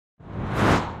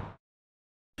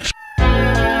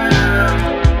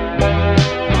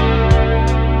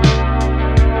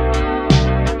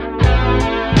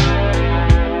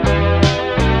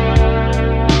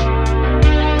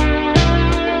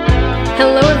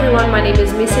everyone, my name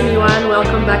is Miss Emiwan.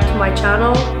 Welcome back to my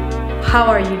channel. How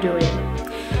are you doing?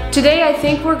 Today I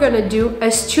think we're gonna do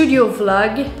a studio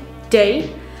vlog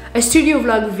day, a studio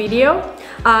vlog video.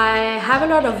 I have a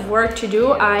lot of work to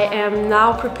do. I am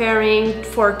now preparing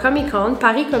for Comic-Con,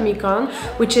 Paris Comic-Con,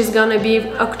 which is gonna be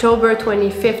October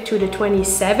 25th to the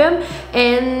 27th.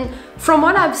 And from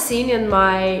what I've seen in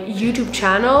my YouTube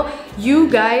channel, you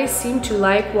guys seem to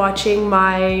like watching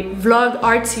my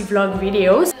artsy vlog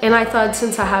videos. And I thought,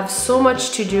 since I have so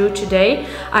much to do today,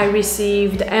 I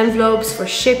received envelopes for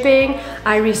shipping,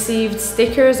 I received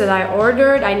stickers that I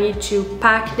ordered, I need to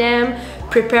pack them,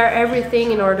 prepare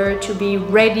everything in order to be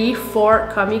ready for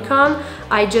Comic-Con.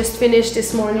 I just finished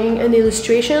this morning an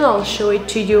illustration. I'll show it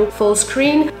to you full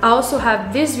screen. I also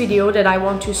have this video that I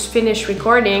want to finish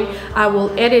recording. I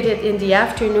will edit it in the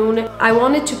afternoon. I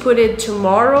wanted to put it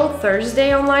tomorrow,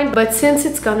 Thursday, online, but since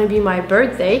it's gonna be my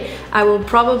birthday, I will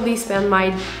probably spend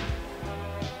my...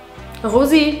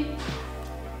 Rosie!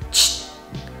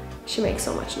 She makes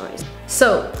so much noise.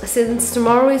 So, since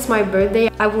tomorrow is my birthday,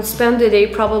 I will spend the day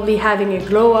probably having a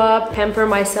glow up, pamper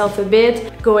myself a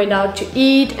bit, going out to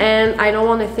eat, and I don't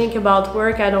want to think about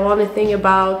work, I don't want to think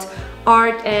about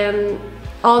art and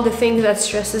all the things that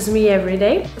stresses me every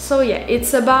day. So yeah,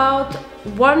 it's about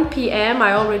 1 p.m.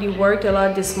 I already worked a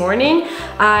lot this morning.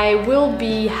 I will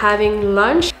be having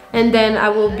lunch and then I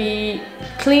will be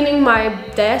cleaning my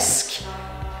desk,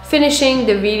 finishing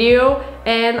the video,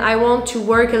 and I want to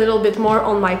work a little bit more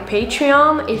on my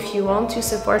Patreon. If you want to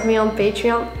support me on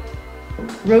Patreon,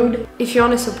 rude. If you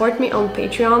want to support me on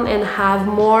Patreon and have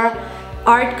more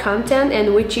art content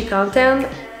and witchy content,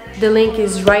 the link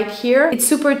is right here. It's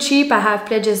super cheap. I have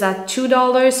pledges at $2,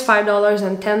 $5,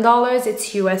 and $10.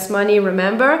 It's US money,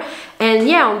 remember. And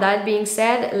yeah, on that being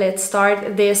said, let's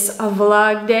start this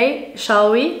vlog day,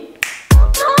 shall we?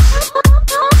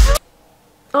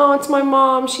 Oh, it's my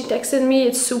mom. She texted me.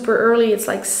 It's super early. It's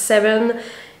like 7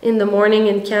 in the morning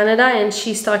in Canada, and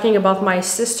she's talking about my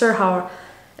sister, how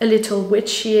a little witch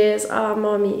she is. Ah,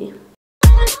 mommy.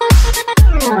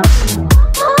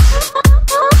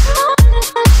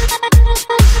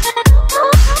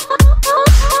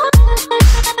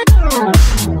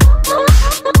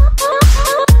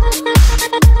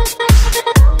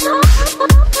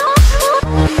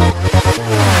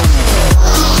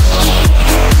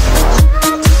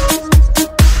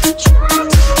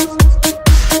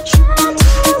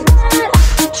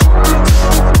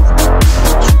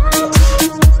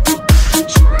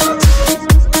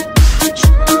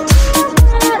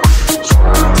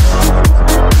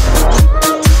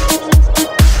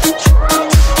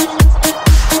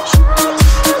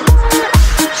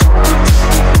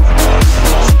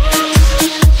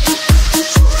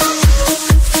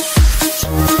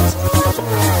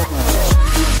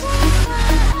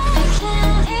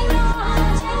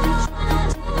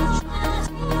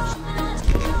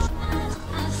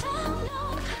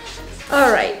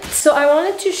 Alright, so I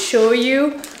wanted to show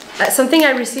you something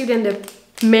I received in the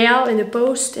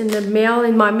mail,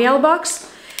 in my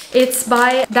mailbox. It's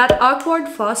by That Awkward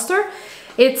Foster.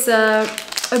 It's a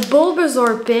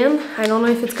Bulbasaur pin. I don't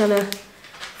know if it's gonna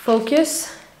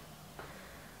focus.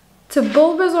 It's a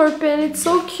Bulbasaur pin. It's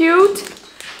so cute.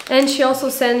 And she also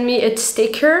sent me a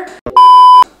sticker.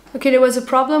 Okay, there was a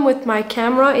problem with my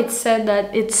camera. It said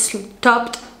that it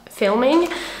stopped filming.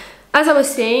 As I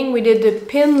was saying, we did the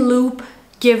pin loop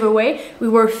giveaway. We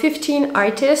were 15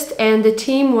 artists and the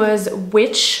theme was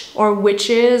witch or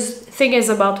witches, thing is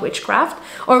about witchcraft,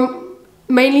 or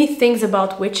mainly things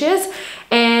about witches.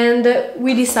 And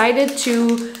we decided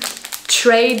to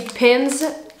trade pins,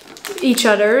 each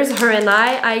other's, her and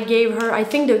I gave her, I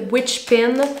think, the witch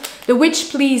pin, the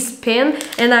witch please pin,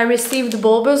 and I received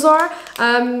Bulbasaur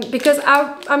because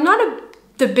I'm not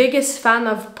the biggest fan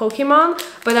of Pokemon,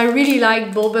 but I really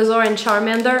liked Bulbasaur and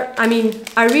Charmander. I mean,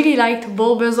 I really liked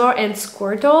Bulbasaur and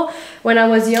Squirtle when I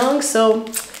was young, so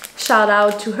shout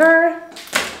out to her,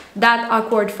 That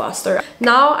Awkward Foster.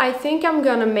 Now I think I'm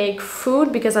gonna make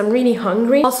food because I'm really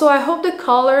hungry. Also, I hope the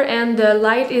color and the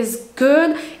light is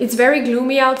good. It's very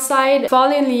gloomy outside.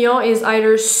 Fall in Lyon is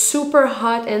either super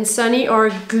hot and sunny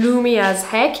or gloomy as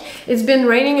heck. It's been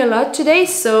raining a lot today,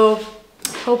 so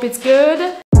hope it's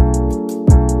good.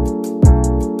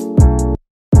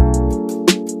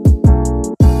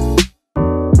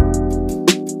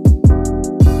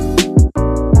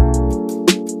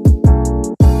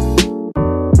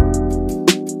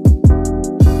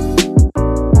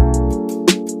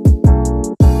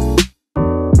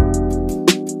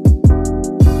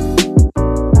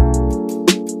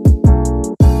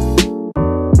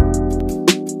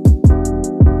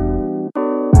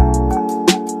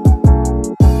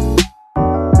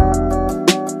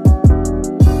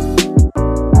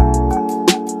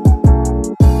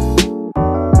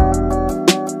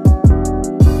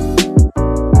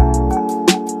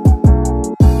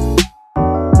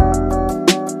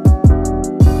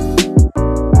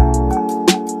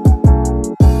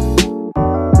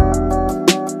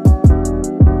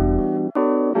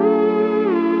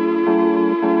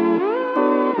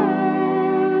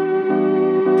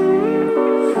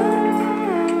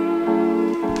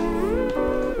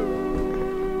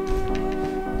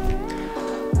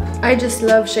 I just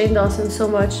love Shane Dawson so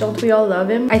much, don't we all love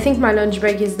him? I think my lunch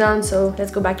break is done, so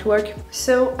let's go back to work.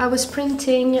 So I was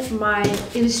printing my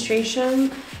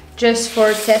illustration just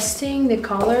for testing the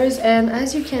colors, and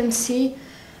as you can see,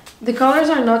 the colors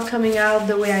are not coming out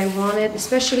the way I wanted,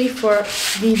 especially for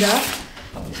Frida.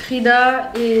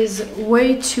 Frida is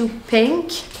way too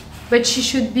pink, but she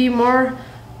should be more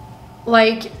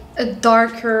like a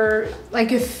darker,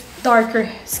 darker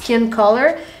skin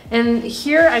color. And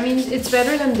here, I mean, it's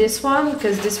better than this one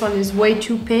because this one is way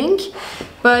too pink,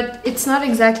 but it's not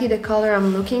exactly the color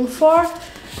I'm looking for.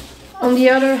 On the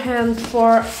other hand,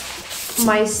 for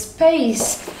my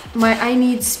space, my I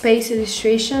Need Space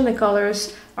illustration, the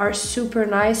colors are super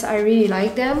nice. I really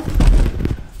like them.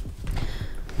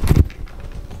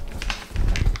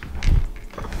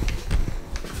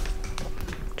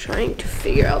 Trying to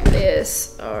figure out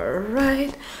this. All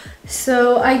right.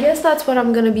 So I guess that's what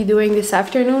I'm gonna be doing this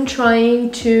afternoon,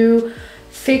 trying to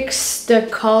fix the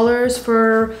colors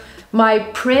for my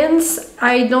prints.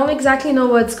 I don't exactly know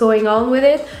what's going on with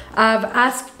it. I've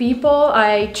asked people,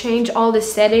 I change all the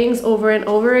settings over and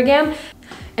over again,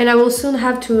 and I will soon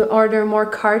have to order more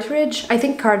cartridge. I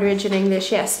think cartridge in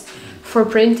English, yes, for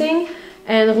printing.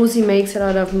 And Rosie makes a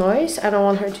lot of noise. I don't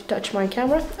want her to touch my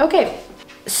camera. Okay,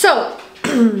 so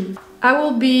I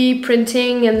will be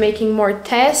printing and making more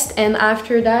tests, and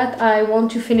after that I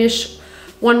want to finish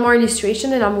one more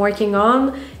illustration that I'm working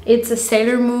on. It's a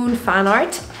Sailor Moon fan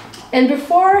art. And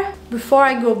before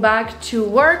I go back to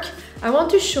work, I want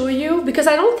to show you, because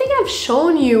I don't think I've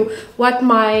shown you what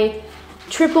my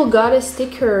Triple Goddess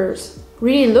stickers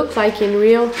really look like in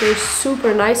real. They're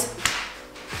super nice.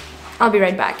 I'll be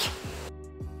right back.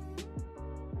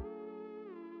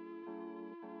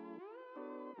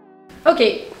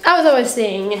 Okay, as I was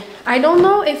saying, I don't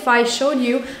know if I showed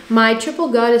you my Triple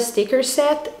Goddess sticker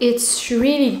set. It's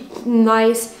really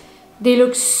nice. They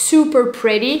look super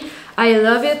pretty. I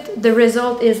love it. The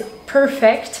result is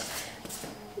perfect.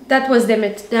 That was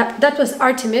that was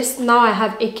Artemis. Now I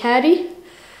have Ekari.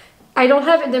 I don't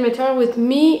have Demeter with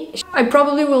me. I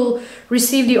probably will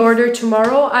receive the order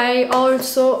tomorrow. I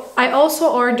also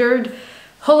ordered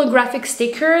holographic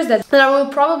stickers that I will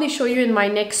probably show you in my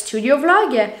next studio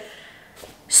vlog.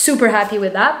 Super happy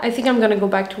with that. I think I'm gonna go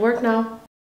back to work now.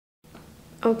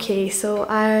 Okay, so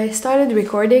I started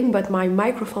recording, but my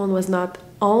microphone was not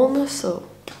on, so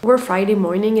we're Friday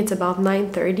morning, it's about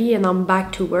 9:30 and I'm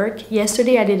back to work.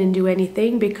 Yesterday I didn't do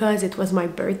anything because it was my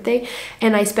birthday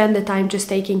and I spent the time just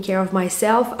taking care of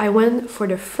myself. I went, for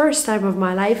the first time of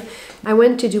my life, I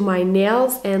went to do my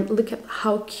nails, and look at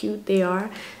how cute they are.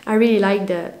 I really like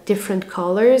the different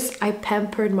colors. I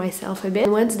pampered myself a bit.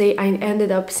 On Wednesday I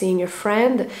ended up seeing a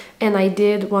friend and I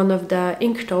did one of the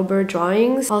Inktober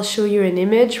drawings. I'll show you an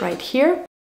image right here.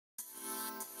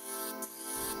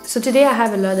 So today I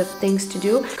have a lot of things to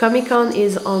do. Comic-Con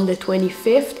is on the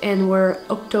 25th and we're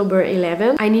October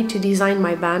 11th. I need to design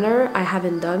my banner. I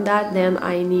haven't done that. Then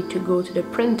I need to go to the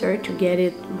printer to get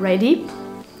it ready.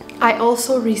 I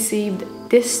also received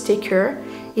this sticker.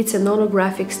 It's an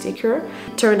holographic sticker.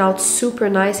 It turned out super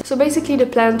nice. So basically the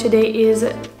plan today is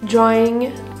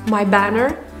drawing my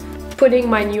banner, putting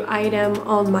my new item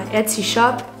on my Etsy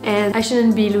shop, and I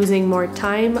shouldn't be losing more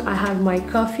time. I have my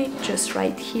coffee just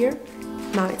right here.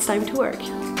 Now it's time to work.